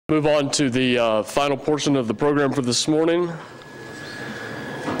Move on to the final portion of the program for this morning.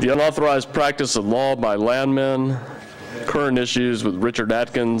 The unauthorized practice of law by landmen, current issues with Richard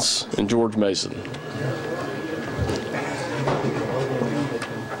Adkins and George Mason.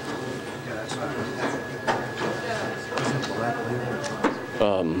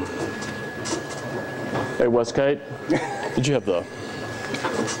 Hey, Westgate, did you have the,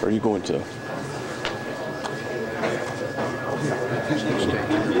 or are you going to?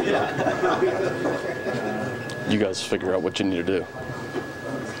 You guys figure out what you need to do.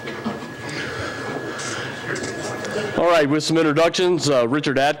 All right, with some introductions,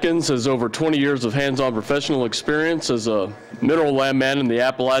 Richard Adkins has over 20 years of hands-on professional experience as a mineral landman in the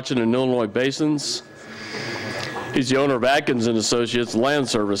Appalachian and Illinois basins. He's the owner of Adkins and Associates Land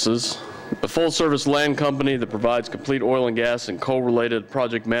Services, a full-service land company that provides complete oil and gas and coal-related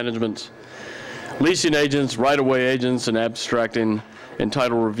project management, leasing agents, right-of-way agents, and abstracting and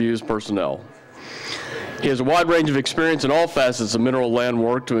title reviews personnel. He has a wide range of experience in all facets of mineral land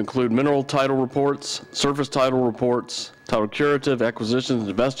work to include mineral title reports, surface title reports, title curative,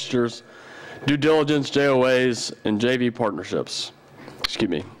 acquisitions, divestitures, due diligence, JOAs, and JV partnerships.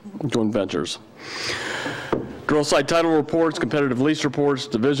 Joint ventures. Drill site title reports, competitive lease reports,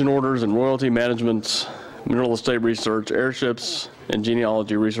 division orders, and royalty management, mineral estate research, airships, and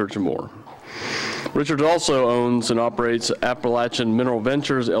genealogy research, and more. Richard also owns and operates Appalachian Mineral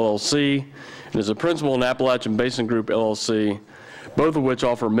Ventures, LLC, and is a principal in Appalachian Basin Group, LLC, both of which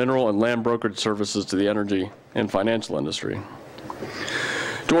offer mineral and land brokerage services to the energy and financial industry.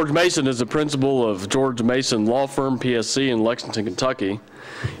 George Mason is the principal of George Mason Law Firm, PSC, in Lexington, Kentucky.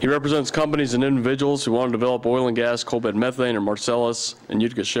 He represents companies and individuals who want to develop oil and gas, coal bed methane, and Marcellus and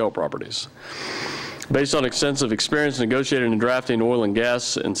Utica shale properties. Based on extensive experience negotiating and drafting oil and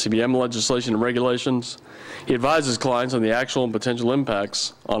gas and CBM legislation and regulations, he advises clients on the actual and potential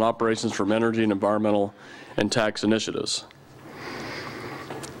impacts on operations from energy and environmental and tax initiatives.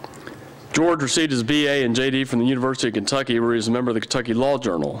 George received his BA and JD from the University of Kentucky, where he is a member of the Kentucky Law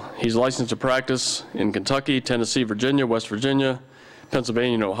Journal. He's licensed to practice in Kentucky, Tennessee, Virginia, West Virginia,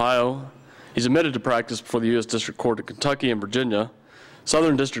 Pennsylvania, and Ohio. He's admitted to practice before the U.S. District Court of Kentucky and Virginia,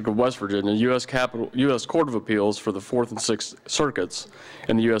 Southern District of West Virginia, U.S. Court of Appeals for the 4th and 6th Circuits,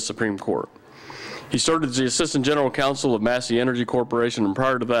 and the U.S. Supreme Court. He served as the Assistant General Counsel of Massey Energy Corporation, and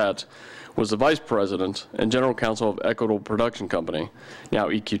prior to that was the Vice President and General Counsel of Equitable Production Company, now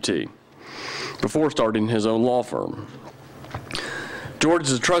EQT, before starting his own law firm. George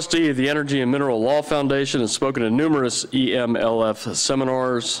is a trustee of the Energy and Mineral Law Foundation and has spoken at numerous EMLF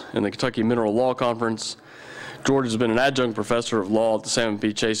seminars and the Kentucky Mineral Law Conference. George has been an adjunct professor of law at the Salmon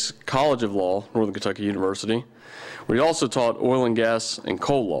P. Chase College of Law, Northern Kentucky University, where he also taught oil and gas and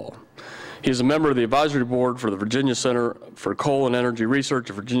coal law. He is a member of the advisory board for the Virginia Center for Coal and Energy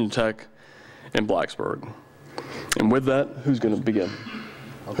Research at Virginia Tech in Blacksburg. And with that, who's going to begin?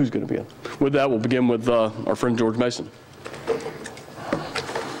 Who's going to begin? With that, we'll begin with our friend George Mason.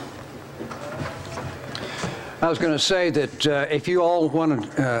 I was going to say that if you all want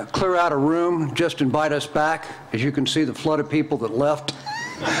to clear out a room, just invite us back. As you can see, the flood of people that left.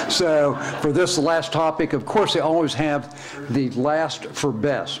 So for this last topic, of course, they always have the last for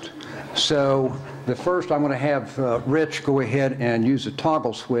best. So the first, I'm going to have Rich go ahead and use the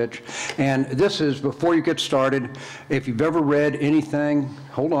toggle switch. And this is, before you get started, if you've ever read anything,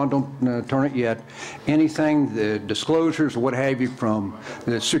 hold on, don't turn it yet, anything, the disclosures or what have you from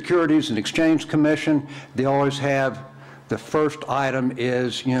the Securities and Exchange Commission, they always have, the first item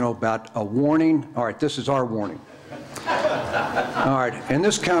is, about a warning. All right, this is our warning. All right, and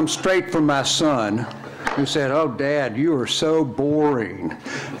this comes straight from my son, who said, "Oh, Dad, you are so boring."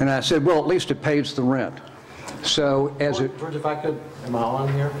 And I said, "Well, at least it pays the rent." So as it... George, if I could, am I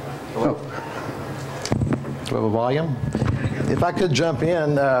on here? Oh. Do we have a volume? If I could jump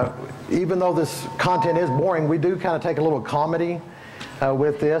in, even though this content is boring, we do kind of take a little comedy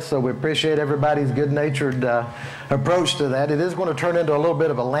with this, so we appreciate everybody's good-natured approach to that. It is going to turn into a little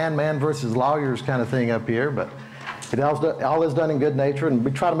bit of a landman versus lawyers kind of thing up here, but it all is done in good nature, and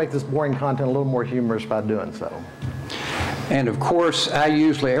we try to make this boring content a little more humorous by doing so. And of course,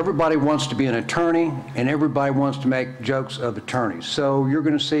 everybody wants to be an attorney, and everybody wants to make jokes of attorneys. So you're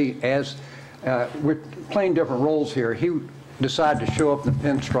going to see, as we're playing different roles here, he decided to show up in the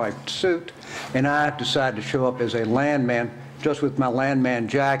pinstriped suit, and I decided to show up as a landman, just with my landman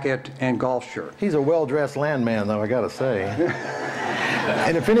jacket and golf shirt. He's a well-dressed landman, though, I got to say.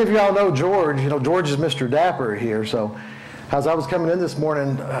 And if any of y'all know George, George is Mr. Dapper here, so as I was coming in this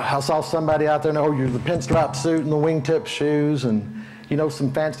morning, I saw somebody out there, you're the pinstripe suit and the wingtip shoes, and you know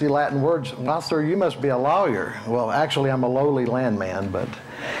some fancy Latin words. Well, sir, you must be a lawyer. Well, actually, I'm a lowly landman, but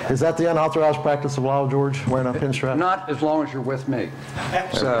is that the unauthorized practice of law, George, wearing a pinstripe? Not as long as you're with me.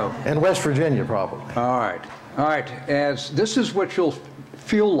 So, in West Virginia, probably. all right. All right. As this is what you'll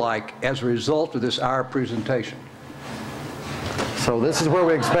feel like as a result of this hour presentation. So this is where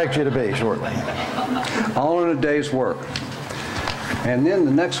we expect you to be shortly. All in a day's work. And then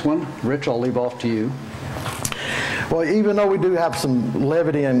the next one, Rich, I'll leave off to you. Well, even though we do have some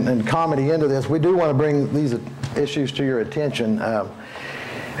levity and comedy into this, we do want to bring these issues to your attention.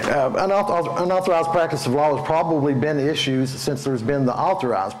 Unauthorized practice of law has probably been issues since there's been the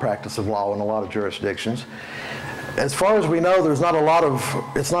authorized practice of law in a lot of jurisdictions. As far as we know, there's not a lot of,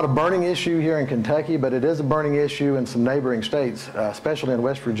 it's not a burning issue here in Kentucky, but it is a burning issue in some neighboring states, especially in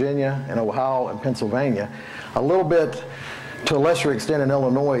West Virginia and Ohio and Pennsylvania. A little bit to a lesser extent in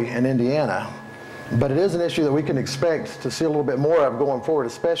Illinois and Indiana. But it is an issue that we can expect to see a little bit more of going forward,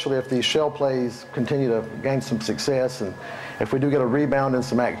 especially if these shell plays continue to gain some success and if we do get a rebound in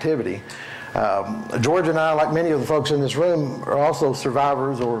some activity. George and I, like many of the folks in this room, are also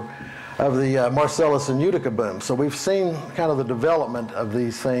survivors of the Marcellus and Utica boom. So we've seen kind of the development of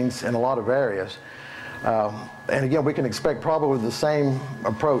these things in a lot of areas. And again, we can expect probably the same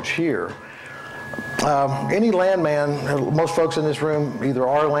approach here. Any landman, most folks in this room either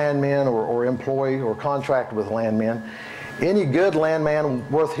are landmen or employ or contract with landmen. Any good landman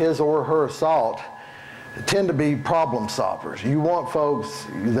worth his or her salt tend to be problem solvers. You want folks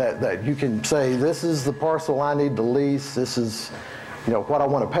that you can say, this is the parcel I need to lease, this is what I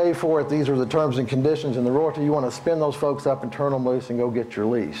want to pay for it, these are the terms and conditions and the royalty. You want to spin those folks up and turn them loose and go get your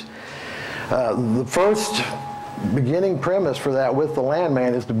lease. The first beginning premise for that with the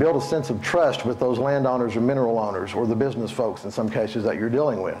landman is to build a sense of trust with those landowners or mineral owners or the business folks in some cases that you're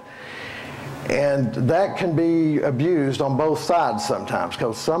dealing with. And that can be abused on both sides sometimes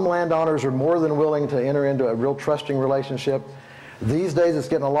because some landowners are more than willing to enter into a real trusting relationship. These days it's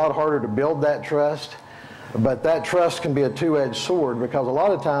getting a lot harder to build that trust. But that trust can be a two-edged sword because a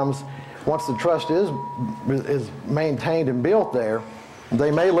lot of times, once the trust is maintained and built there,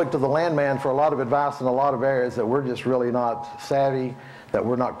 they may look to the landman for a lot of advice in a lot of areas that we're just really not savvy, that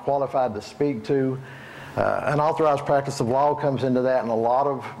we're not qualified to speak to. Unauthorized practice of law comes into that in a lot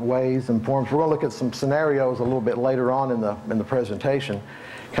of ways and forms. We're going to look at some scenarios a little bit later on in the presentation,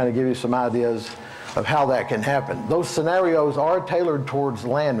 kind of give you some ideas of how that can happen. Those scenarios are tailored towards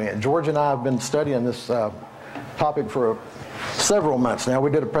landmen. George and I have been studying this topic for several months now.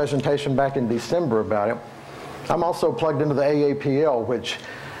 We did a presentation back in December about it. I'm also plugged into the AAPL, which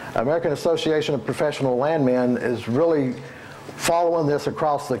American Association of Professional Landmen is really following this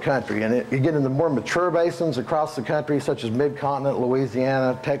across the country. And you get in the more mature basins across the country, such as Mid-Continent,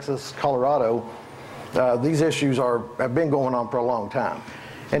 Louisiana, Texas, Colorado, these issues have been going on for a long time.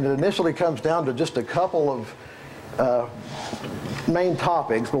 And it initially comes down to just a couple of main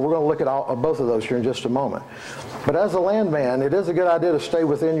topics, but we're going to look at both of those here in just a moment. But as a landman, it is a good idea to stay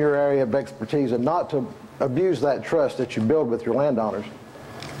within your area of expertise and not to abuse that trust that you build with your landowners.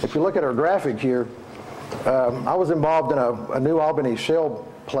 If you look at our graphic here, I was involved in a New Albany shale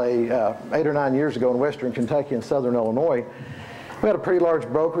play 8 or 9 years ago in western Kentucky and southern Illinois. We had a pretty large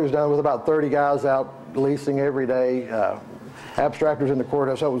brokerage down with about 30 guys out leasing every day. Abstractors in the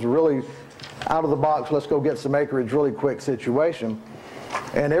courthouse. So it was really out of the box, let's go get some acreage really quick situation.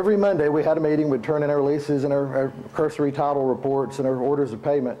 And every Monday we had a meeting, we'd turn in our leases and our cursory title reports and our orders of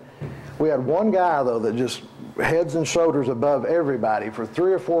payment. We had one guy though that just heads and shoulders above everybody for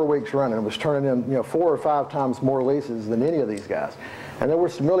 3 or 4 weeks running and was turning in 4 or 5 times more leases than any of these guys. And there were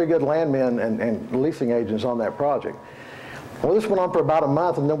some really good landmen and leasing agents on that project. Well, this went on for about a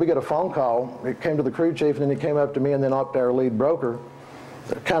month, and then we get a phone call. It came to the crew chief, and then it came up to me, and then up to our lead broker,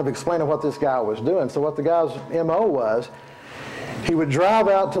 kind of explaining what this guy was doing. So what the guy's MO was, he would drive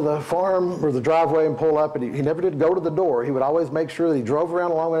out to the farm or the driveway and pull up, and he never did go to the door. He would always make sure that he drove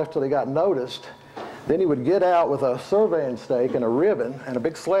around long enough till he got noticed. Then he would get out with a surveying stake and a ribbon and a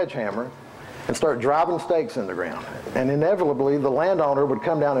big sledgehammer and start driving stakes in the ground. And inevitably, the landowner would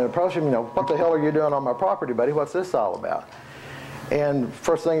come down and approach him, what the hell are you doing on my property, buddy? What's this all about? And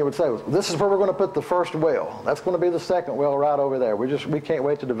first thing he would say was, this is where we're going to put the first well. That's going to be the second well right over there. We can't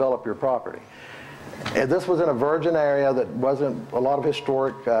wait to develop your property. And this was in a virgin area that wasn't a lot of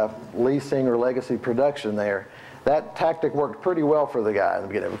historic leasing or legacy production there. That tactic worked pretty well for the guy in the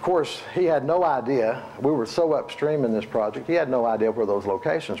beginning. Of course, he had no idea. We were so upstream in this project, he had no idea where those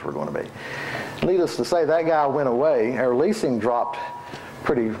locations were going to be. Needless to say, that guy went away. Our leasing dropped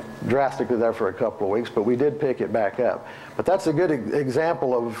pretty drastically there for a couple of weeks, but we did pick it back up. But that's a good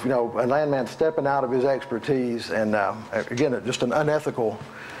example of, you know, a landman stepping out of his expertise and, again, just an unethical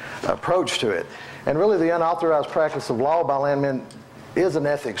approach to it. And really the unauthorized practice of law by landmen is an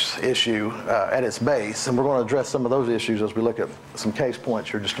ethics issue at its base, and we're going to address some of those issues as we look at some case points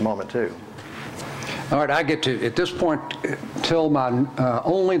here in just a moment too. All right, I get to, at this point, tell my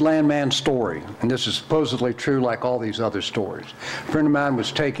only landman story, and this is supposedly true like all these other stories. A friend of mine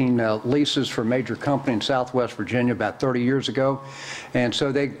was taking leases for a major company in Southwest Virginia about 30 years ago, and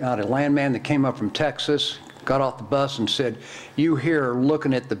so they got a landman that came up from Texas, got off the bus and said, "You here are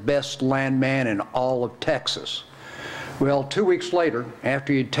looking at the best landman in all of Texas." Well, 2 weeks later,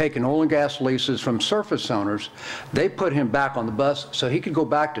 after he'd taken oil and gas leases from surface owners, they put him back on the bus so he could go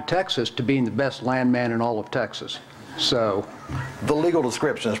back to Texas to being the best landman in all of Texas. So the legal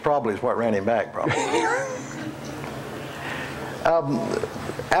description is probably what ran him back, probably.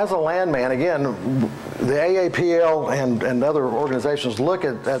 As a landman, again, the AAPL and other organizations look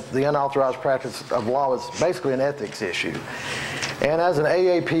at the unauthorized practice of law as basically an ethics issue. And as an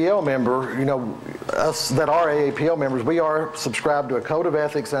AAPL member, you know, us that are AAPL members, we are subscribed to a code of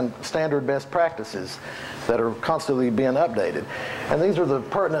ethics and standard best practices that are constantly being updated. And these are the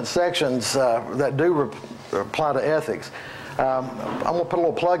pertinent sections that do apply to ethics. I'm going to put a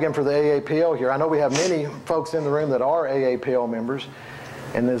little plug in for the AAPL here. I know we have many folks in the room that are AAPL members.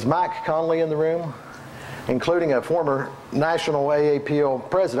 And is Mike Conley in the room? Including a former national AAPL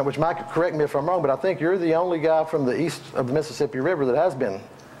president, which Mike, correct me if I'm wrong, but I think you're the only guy from the east of the Mississippi River that has been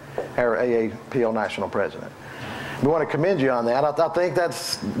our AAPL national president. We want to commend you on that. I think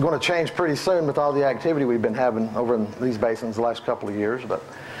that's going to change pretty soon with all the activity we've been having over in these basins the last couple of years. But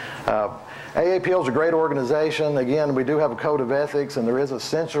AAPL is a great organization. Again, we do have a code of ethics, and there is a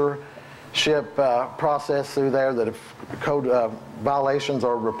censorship process through there that if code violations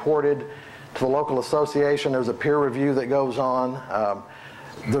are reported to the local association, there's a peer review that goes on.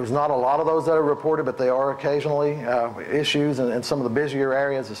 There's not a lot of those that are reported, but they are occasionally issues in some of the busier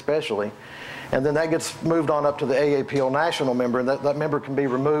areas especially. And then that gets moved on up to the AAPL national member, and that member can be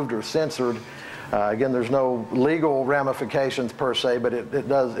removed or censored. Again, there's no legal ramifications per se, but it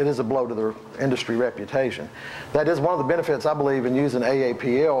is a blow to their industry reputation. That is one of the benefits, I believe, in using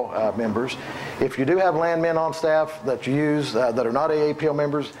AAPL members. If you do have landmen on staff that you use that are not AAPL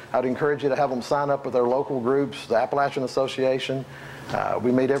members, I'd encourage you to have them sign up with their local groups, the Appalachian Association.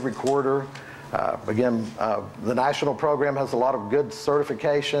 We meet every quarter. Again, the national program has a lot of good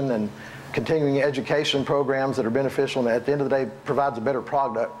certification and continuing education programs that are beneficial, and at the end of the day provides a better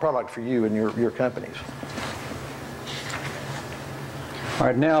product for you and your companies. All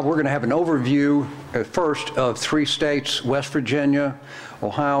right, now we're going to have an overview first of 3 states, West Virginia,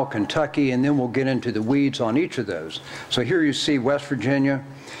 Ohio, Kentucky, and then we'll get into the weeds on each of those. So here you see West Virginia,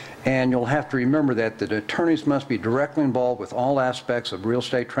 and you'll have to remember that the attorneys must be directly involved with all aspects of real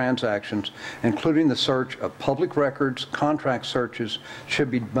estate transactions, including the search of public records. Contract searches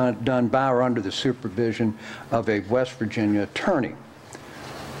should be done by or under the supervision of a West Virginia attorney.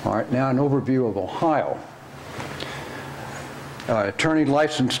 All right, now an overview of Ohio. Attorney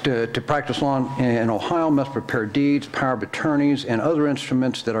licensed to practice law in Ohio must prepare deeds, power of attorneys, and other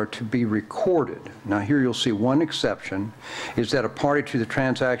instruments that are to be recorded. Now here you'll see one exception, is that a party to the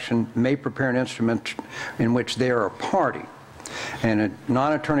transaction may prepare an instrument in which they are a party. And a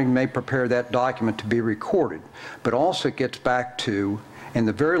non-attorney may prepare that document to be recorded. But also it gets back to, in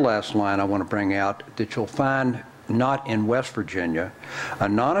the very last line I want to bring out, that you'll find not in West Virginia, a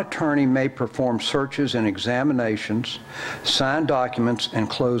non-attorney may perform searches and examinations, sign documents, and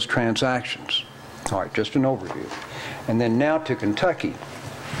close transactions. All right, just an overview. And then now to Kentucky.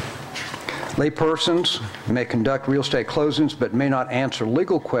 Laypersons may conduct real estate closings but may not answer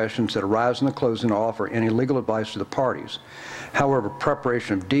legal questions that arise in the closing or offer any legal advice to the parties. However,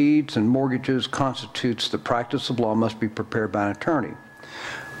 preparation of deeds and mortgages constitutes the practice of law must be prepared by an attorney.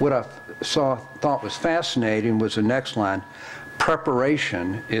 What I thought was fascinating was the next line.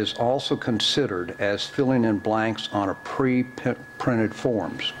 Preparation is also considered as filling in blanks on a pre-printed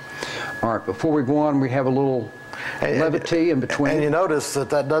forms. All right, before we go on, we have a little levity in between. And you notice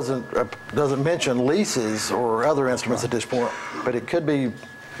that that doesn't mention leases or other instruments at this point, but it could be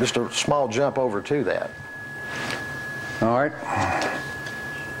just a small jump over to that. All right.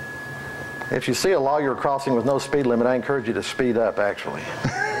 If you see a lawyer crossing with no speed limit, I encourage you to speed up, actually.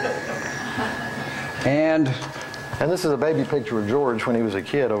 And this is a baby picture of George when he was a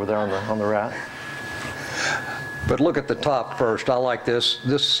kid over there on the right. But look at the top first. I like this.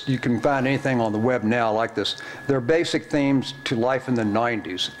 This, you can find anything on the web now like this. They're basic themes to life in the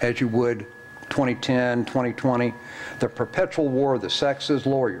 90s, as you would 2010, 2020. The perpetual war of the sexes,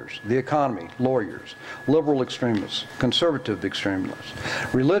 lawyers. The economy, lawyers. Liberal extremists, conservative extremists,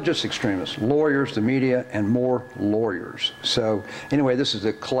 religious extremists, lawyers, the media, and more lawyers. So anyway, this is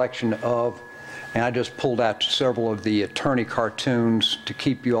a collection of, and I just pulled out several of the attorney cartoons to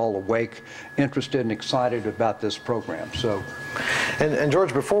keep you all awake, interested, and excited about this program. So, and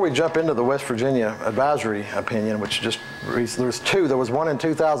George, before we jump into the West Virginia advisory opinion, which just there's two. There was one in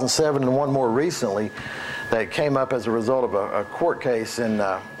 2007 and one more recently that came up as a result of a court case in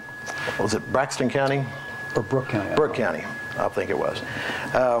was it Braxton County or Brooke County? Brooke County, I think it was.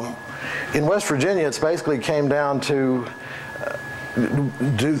 In West Virginia, it's basically came down to.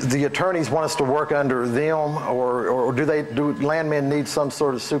 Do the attorneys want us to work under them, or do landmen need some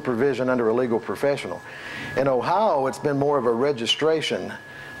sort of supervision under a legal professional? In Ohio, it's been more of a registration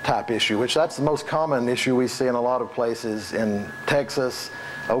type issue, which that's the most common issue we see in a lot of places in Texas,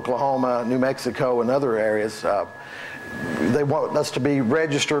 Oklahoma, New Mexico, and other areas. They want us to be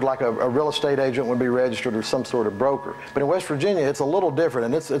registered like a real estate agent would be registered or some sort of broker. But in West Virginia, it's a little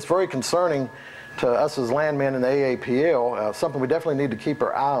different, and it's very concerning to us as landmen in the AAPL, something we definitely need to keep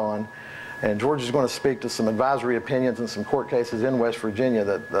our eye on. And George is going to speak to some advisory opinions and some court cases in West Virginia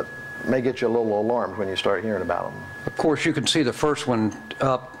that may get you a little alarmed when you start hearing about them. Of course, you can see the first one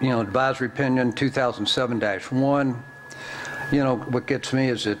up, advisory opinion 2007-1. What gets me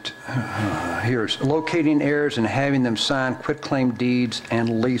is that here's locating heirs and having them sign quitclaim deeds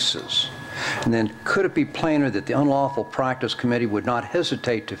and leases. And then, could it be plainer that the Unlawful Practice Committee would not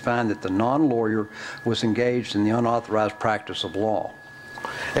hesitate to find that the non-lawyer was engaged in the unauthorized practice of law?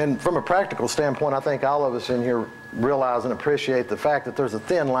 And from a practical standpoint, I think all of us in here realize and appreciate the fact that there's a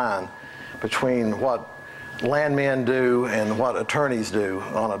thin line between what landmen do and what attorneys do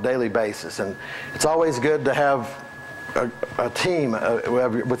on a daily basis. And it's always good to have a team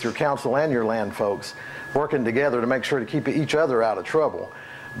with your counsel and your land folks working together to make sure to keep each other out of trouble.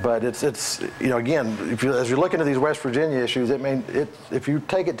 But it's again, as you're looking at these West Virginia issues, if you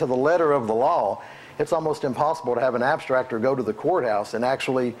take it to the letter of the law, it's almost impossible to have an abstractor go to the courthouse and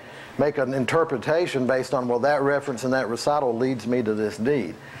actually make an interpretation based on, well, that reference and that recital leads me to this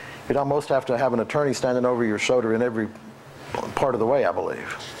deed. You'd almost have to have an attorney standing over your shoulder in every part of the way, I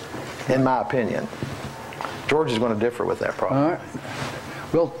believe, in my opinion. George is going to differ with that problem. All right.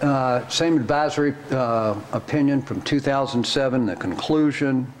 Well, same advisory opinion from 2007, the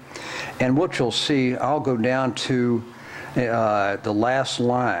conclusion. And what you'll see, I'll go down to the last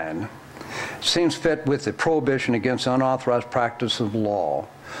line. Seems fit with the prohibition against unauthorized practice of law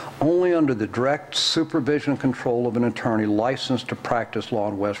only under the direct supervision and control of an attorney licensed to practice law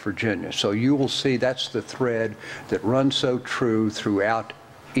in West Virginia. So you will see that's the thread that runs so true throughout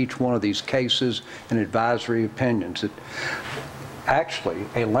each one of these cases and advisory opinions. Actually,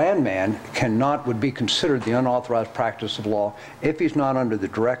 a landman would be considered the unauthorized practice of law if he's not under the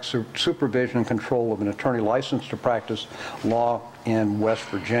direct supervision and control of an attorney licensed to practice law in West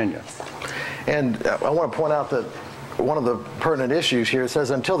Virginia. And I want to point out that one of the pertinent issues here, it says,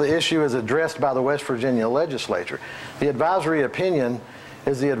 until the issue is addressed by the West Virginia legislature. The advisory opinion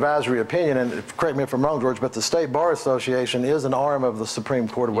is the advisory opinion, and correct me if I'm wrong, George, but the State Bar Association is an arm of the Supreme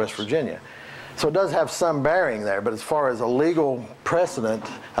Court of West Virginia. So it does have some bearing there, but as far as a legal precedent,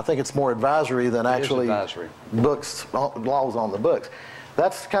 I think it's more advisory than actually laws on the books.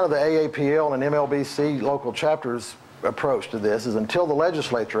 That's kind of the AAPL and MLBC local chapters' approach to this, is until the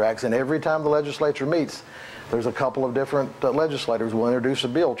legislature acts, and every time the legislature meets, there's a couple of different legislators will introduce a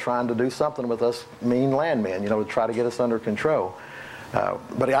bill trying to do something with us mean landmen, to try to get us under control.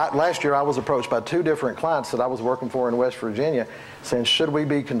 But last year I was approached by two different clients that I was working for in West Virginia saying, should we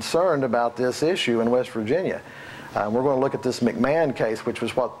be concerned about this issue in West Virginia? We're going to look at this McMahon case, which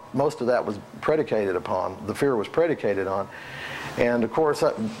was what most of that was predicated upon, the fear was predicated on. And of course,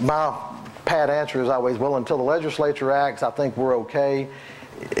 my pat answer is always, well, until the legislature acts, I think we're okay.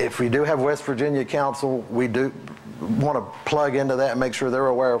 If we do have West Virginia counsel, we do want to plug into that and make sure they're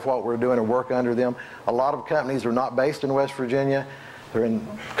aware of what we're doing and work under them. A lot of companies are not based in West Virginia. They're in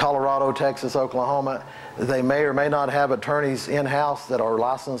Colorado, Texas, Oklahoma. They may or may not have attorneys in-house that are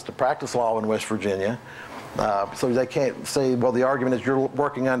licensed to practice law in West Virginia. So they can't say, well, the argument is you're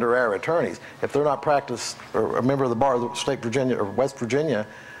working under our attorneys. If they're not practiced or a member of the bar, the State Virginia or West Virginia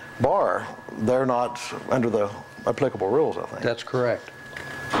bar, they're not under the applicable rules, I think. That's correct.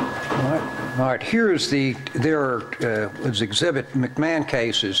 All right. Here is was exhibit McMahon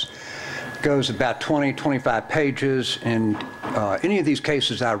cases. Goes about 20, 25 pages, and any of these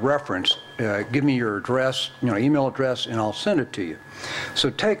cases I reference, give me your address, email address, and I'll send it to you. So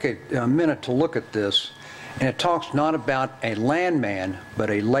take a minute to look at this, And it talks not about a landman, but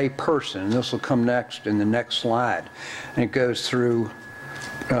a lay person. And this will come next in the next slide. And it goes through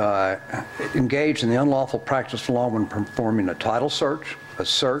engage in the unlawful practice of law when performing a title search, a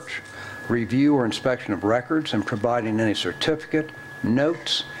search, review or inspection of records, and providing any certificate,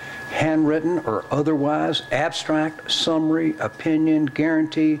 notes, handwritten or otherwise, abstract, summary, opinion,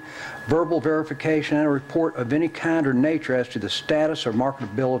 guarantee, verbal verification, and a report of any kind or nature as to the status or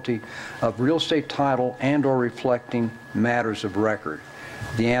marketability of real estate title and or reflecting matters of record.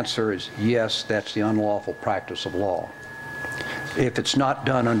 The answer is yes, that's the unlawful practice of law, if it's not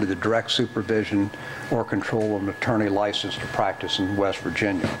done under the direct supervision or control of an attorney licensed to practice in West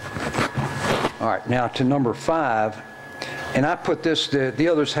Virginia. All right, now to number 5, and I put this, the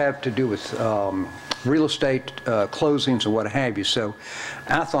others have to do with real estate closings and what have you, so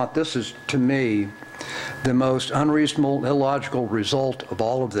I thought this is, to me, the most unreasonable, illogical result of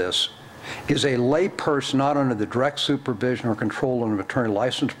all of this is a lay person not under the direct supervision or control of an attorney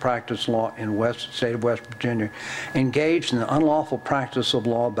licensed to practice law in the state of West Virginia engaged in the unlawful practice of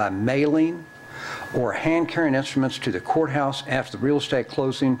law by mailing or hand-carrying instruments to the courthouse after the real estate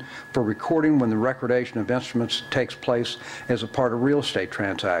closing for recording when the recordation of instruments takes place as a part of real estate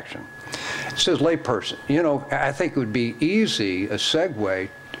transaction. It says layperson. You know, I think it would be easy, a segue,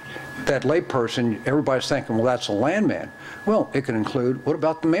 that layperson, everybody's thinking, well, that's a landman. Well, it could include, what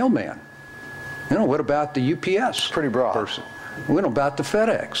about the mailman? You know, what about the UPS Pretty broad. person? What about the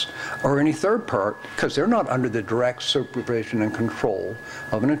FedEx or any third part, because they're not under the direct supervision and control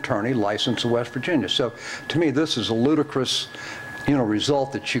of an attorney licensed in West Virginia. So to me, this is a ludicrous, you know,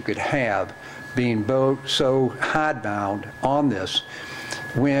 result that you could have being both so hidebound on this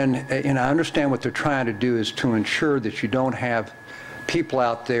when, and I understand what they're trying to do is to ensure that you don't have people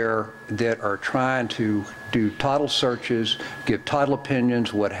out there that are trying to do title searches, give title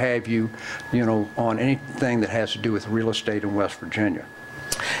opinions, what have you, you know, on anything that has to do with real estate in West Virginia.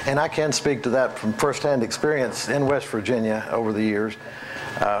 And I can speak to that from firsthand experience in West Virginia over the years.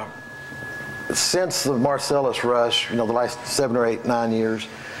 Since the Marcellus rush, you know, the last 7 or 8, 9 years,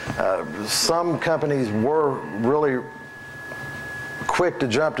 some companies were really quick to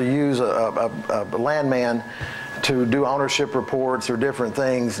jump to use a landman to do ownership reports or different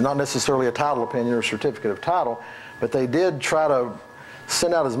things, not necessarily a title opinion or certificate of title, but they did try to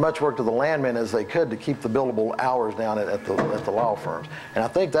send out as much work to the landmen as they could to keep the billable hours down at the law firms. And I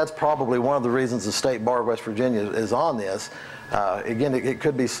think that's probably one of the reasons the State Bar of West Virginia is on this. Again, it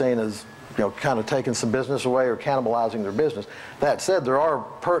could be seen as, you know, kind of taking some business away or cannibalizing their business. That said, there are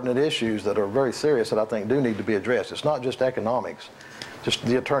pertinent issues that are very serious that I think do need to be addressed. It's not just economics, just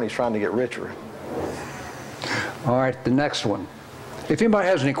the attorneys trying to get richer. All right, the next one. If anybody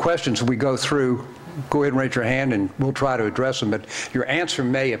has any questions we go through, go ahead and raise your hand and we'll try to address them, but your answer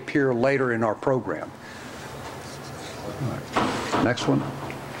may appear later in our program. All right. Next one.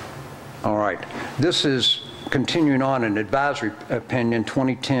 All right, this is continuing on an advisory opinion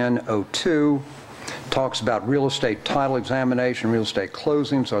 2010-02, talks about real estate title examination, real estate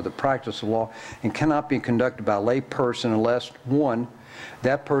closings are the practice of law and cannot be conducted by a lay person unless, one,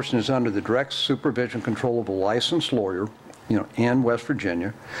 that person is under the direct supervision control of a licensed lawyer, you know, in West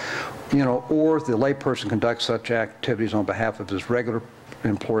Virginia, you know, or the layperson conducts such activities on behalf of his regular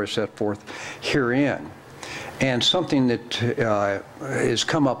employer set forth herein. And something that has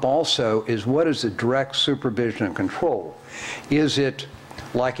come up also is what is the direct supervision and control? Is it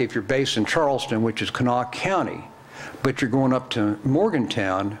like if you're based in Charleston, which is Kanawha County, but you're going up to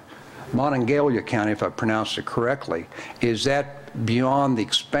Morgantown, Monongalia County, if I pronounced it correctly, is that beyond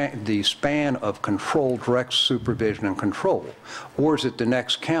the span of control, direct supervision and control, or is it the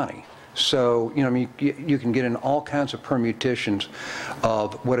next county? So, you know, I mean, you can get in all kinds of permutations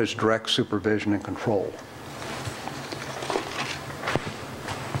of what is direct supervision and control.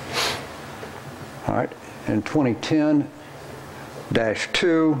 All right, in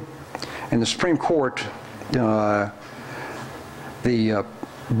 2010-2, in the Supreme Court, the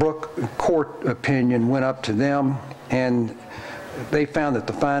Brooke Court opinion went up to them, and they found that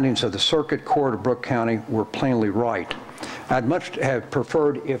the findings of the Circuit Court of Brooke County were plainly right. I'd much have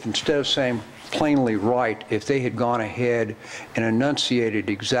preferred if instead of saying plainly right, if they had gone ahead and enunciated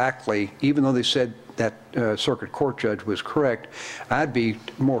exactly, even though they said that circuit court judge was correct, I'd be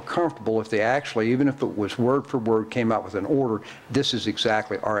more comfortable if they actually, even if it was word for word, came out with an order, this is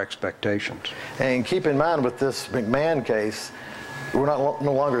exactly our expectations. And keep in mind with this McMahon case, we're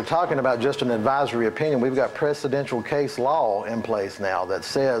no longer talking about just an advisory opinion. We've got precedential case law in place now that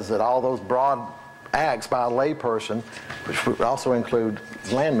says that all those broad acts by a layperson, which would also include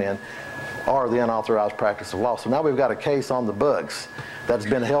landmen, or the unauthorized practice of law. So now we've got a case on the books that's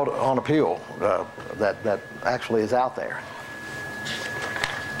been held on appeal that actually is out there.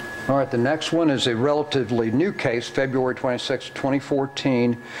 All right, the next one is a relatively new case, February 26,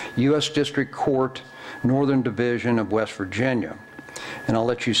 2014, U.S. District Court, Northern Division of West Virginia. And I'll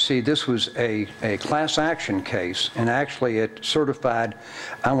let you see, this was a class action case, and actually it certified,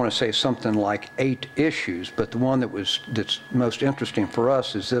 I want to say something like 8 issues, but the one that's most interesting for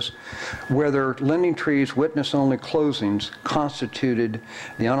us is this: whether Lending Tree's witness-only closings constituted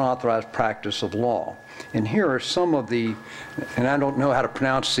the unauthorized practice of law. And here are some of the, and I don't know how to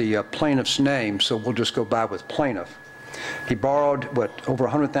pronounce the plaintiff's name, so we'll just go by with plaintiff. He borrowed, over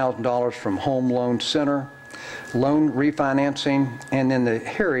 $100,000 from Home Loan Center, loan refinancing, and then the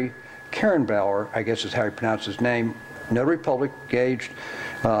Harry Karenbauer, I guess is how he pronounced his name, notary public engaged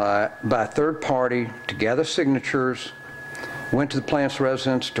by a third party to gather signatures, went to the plaintiff's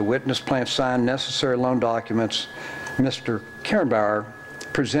residence to witness plaintiff sign necessary loan documents. Mr. Karenbauer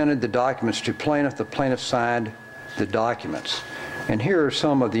presented the documents to plaintiff, the plaintiff signed the documents. And here are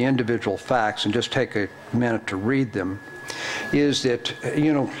some of the individual facts, and just take a minute to read them. Is that,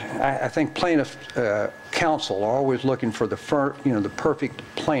 I think plaintiff counsel are always looking for the perfect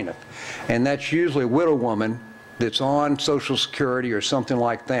plaintiff, and that's usually a widow woman that's on Social Security or something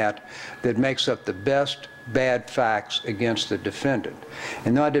like that makes up the best bad facts against the defendant.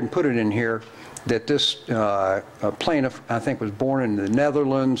 And though I didn't put it in here, that this plaintiff, I think, was born in the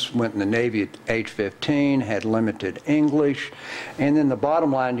Netherlands, went in the Navy at age 15, had limited English, and then the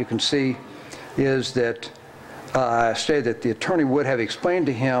bottom line you can see is that stated that the attorney would have explained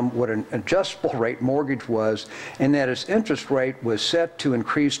to him what an adjustable rate mortgage was, and that its interest rate was set to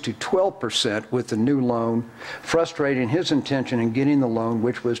increase to 12% with the new loan, frustrating his intention in getting the loan,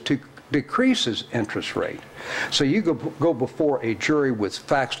 which was to decrease his interest rate. So you go before a jury with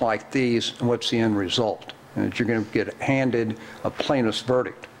facts like these, and what's the end result? And that you're going to get handed a plaintiff's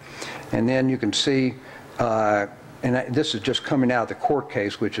verdict. And then you can see, and this is just coming out of the court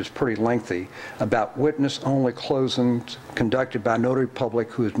case, which is pretty lengthy, about witness-only closings conducted by a notary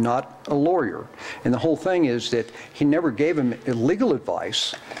public who is not a lawyer. And the whole thing is that he never gave him legal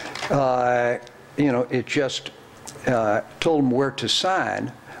advice. It just told him where to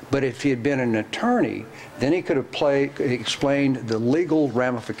sign. But if he had been an attorney, then he could have explained the legal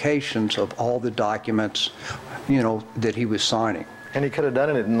ramifications of all the documents, that he was signing. And he could have done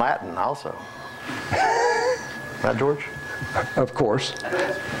it in Latin also. Right, George? Of course.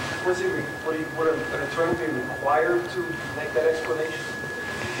 Would an attorney be required to make that explanation?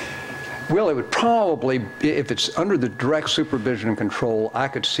 Well, it would probably, if it's under the direct supervision and control, I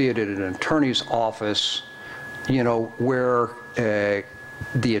could see it at an attorney's office, where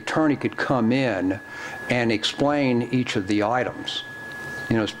the attorney could come in and explain each of the items,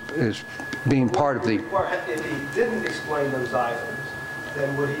 as being part of the... If he didn't explain those items,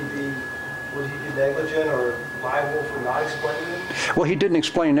 then would he be negligent or liable for not explaining them? Well, he didn't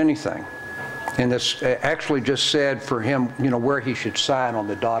explain anything. And this actually just said for him, where he should sign on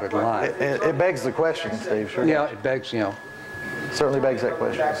the dotted line. It begs the question, Steve. Sure. Yeah, it begs, Certainly begs that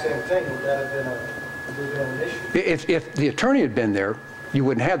question. The exact same thing. Would that have been an issue? If the attorney had been there, you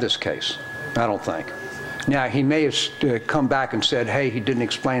wouldn't have this case, I don't think. Now, he may have come back and said, hey, he didn't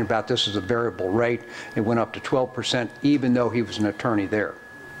explain about this as a variable rate. It went up to 12%, even though he was an attorney there.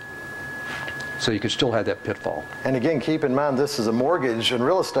 So you could still have that pitfall. And again, keep in mind, this is a mortgage and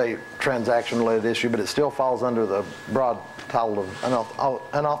real estate transaction-related issue, but it still falls under the broad title of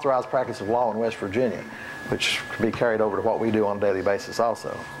unauthorized practice of law in West Virginia, which can be carried over to what we do on a daily basis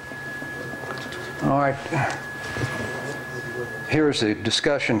also. All right. Here's the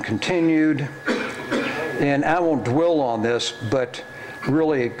discussion continued. And I won't dwell on this, but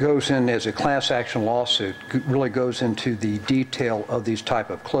really it goes in as a class action lawsuit, really goes into the detail of these type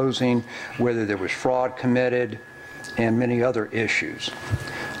of closing, whether there was fraud committed, and many other issues.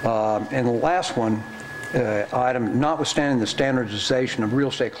 And the last one, item, notwithstanding the standardization of real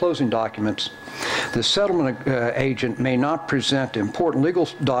estate closing documents, the settlement agent may not present important legal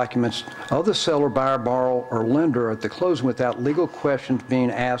documents of the seller, buyer, borrower, or lender at the closing without legal questions being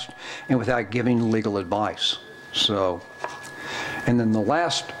asked and without giving legal advice. So, and then the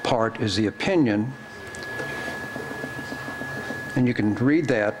last part is the opinion, and you can read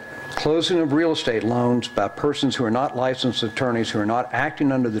that. Closing of real estate loans by persons who are not licensed attorneys, who are not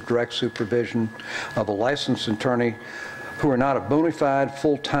acting under the direct supervision of a licensed attorney, who are not a bona fide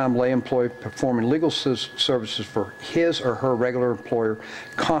full-time lay employee performing legal services for his or her regular employer,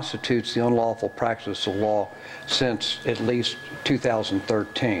 constitutes the unlawful practice of law since at least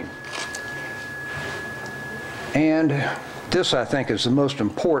 2013. And this I think is the most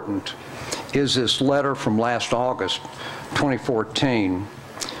important, is this letter from last August 2014,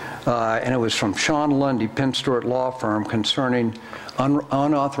 and it was from Sean Lundy, Penn Stewart Law Firm, concerning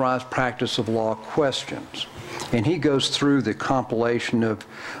unauthorized practice of law questions. And he goes through the compilation of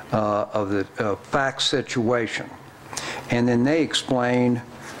the fact situation. And then they explain,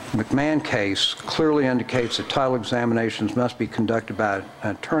 McMahon case clearly indicates that title examinations must be conducted by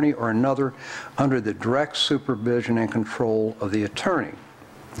an attorney or another under the direct supervision and control of the attorney.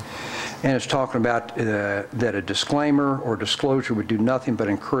 And it's talking about that a disclaimer or disclosure would do nothing but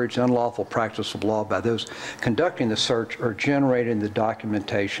encourage unlawful practice of law by those conducting the search or generating the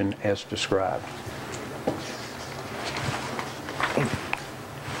documentation as described.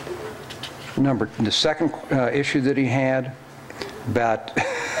 The second issue that he had about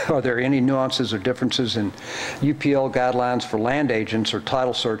are there any nuances or differences in UPL guidelines for land agents or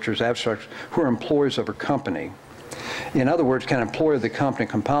title searchers, abstracts, who are employees of a company? In other words, can an employee of the company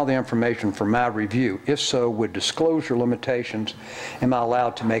compile the information for my review? If so, with disclosure limitations, am I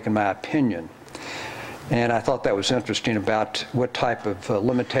allowed to make in my opinion? And I thought that was interesting about what type of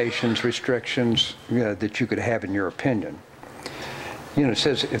limitations, restrictions that you could have in your opinion. You know, it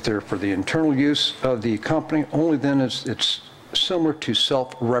says if they're for the internal use of the company, only then it's similar to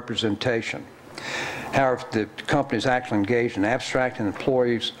self-representation. However, if the company is actually engaged in abstracting,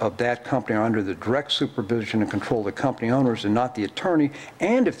 employees of that company are under the direct supervision and control of the company owners and not the attorney,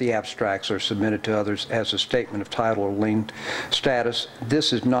 and if the abstracts are submitted to others as a statement of title or lien status,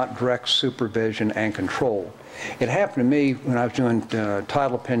 this is not direct supervision and control. It happened to me when I was doing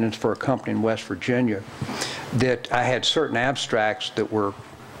title opinions for a company in West Virginia that I had certain abstracts that were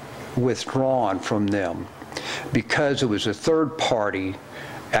withdrawn from them because it was a third party,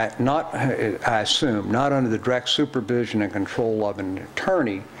 I assume, not under the direct supervision and control of an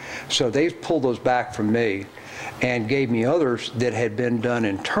attorney. So they pulled those back from me and gave me others that had been done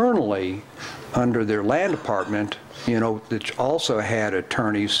internally under their land department, you know, that also had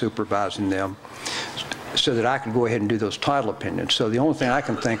attorneys supervising them, so that I could go ahead and do those title opinions. So the only thing I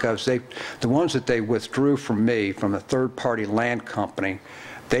can think of is the ones that they withdrew from me, from a third-party land company,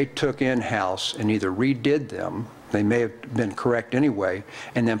 they took in-house and either redid them, they may have been correct anyway,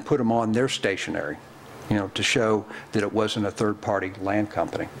 and then put them on their stationery, you know, to show that it wasn't a third-party land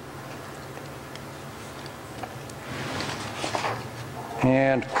company.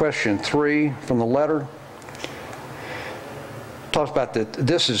 And question 3 from the letter talks about that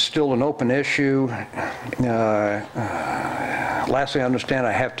this is still an open issue. Lastly, I understand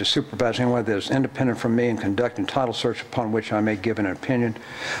I have to supervise anyone that is independent from me in conducting title search upon which I may give an opinion.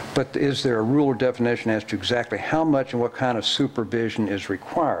 But is there a rule or definition as to exactly how much and what kind of supervision is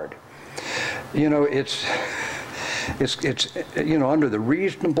required? You know, it's you know, under the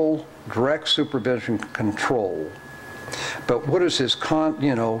reasonable direct supervision control. But what is this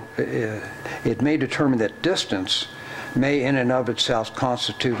you know, it may determine that distance may in and of itself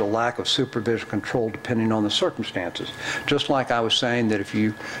constitute a lack of supervision control depending on the circumstances. Just like I was saying that if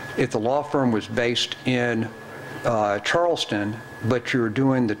the law firm was based in Charleston, but you're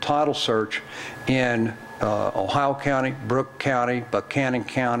doing the title search in Ohio County, Brooke County, Buchanan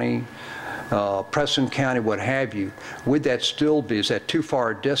County, Preston County, what have you, would that still be, is that too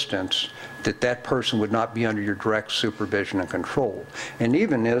far a distance that that person would not be under your direct supervision and control? And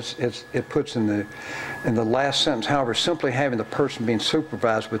even it puts in the last sentence, however, simply having the person being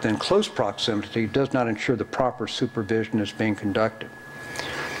supervised within close proximity does not ensure the proper supervision is being conducted.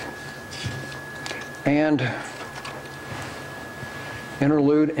 And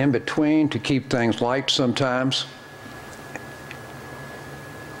interlude in between to keep things light sometimes.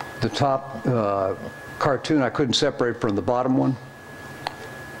 The top cartoon I couldn't separate from the bottom one.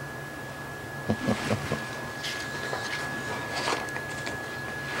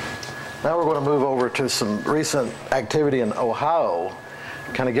 Now we're going to move over to some recent activity in Ohio,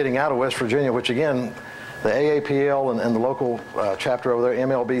 kind of getting out of West Virginia, which again, the AAPL and the local chapter over there,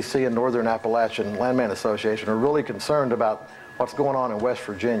 MLBC and Northern Appalachian Landman Association, are really concerned about what's going on in West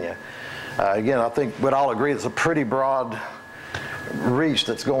Virginia. Again, I think we'd all agree it's a pretty broad reach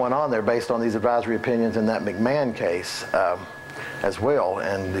that's going on there based on these advisory opinions in that McMahon case as well.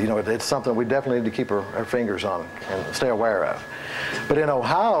 And you know, it's something we definitely need to keep our fingers on and stay aware of. But in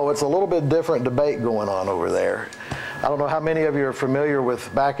Ohio, it's a little bit different debate going on over there. I don't know how many of you are familiar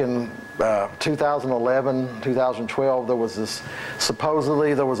with back in 2011, 2012, there was this,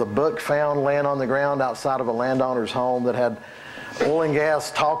 supposedly there was a book found laying on the ground outside of a landowner's home that had oil and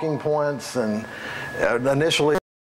gas talking points, and initially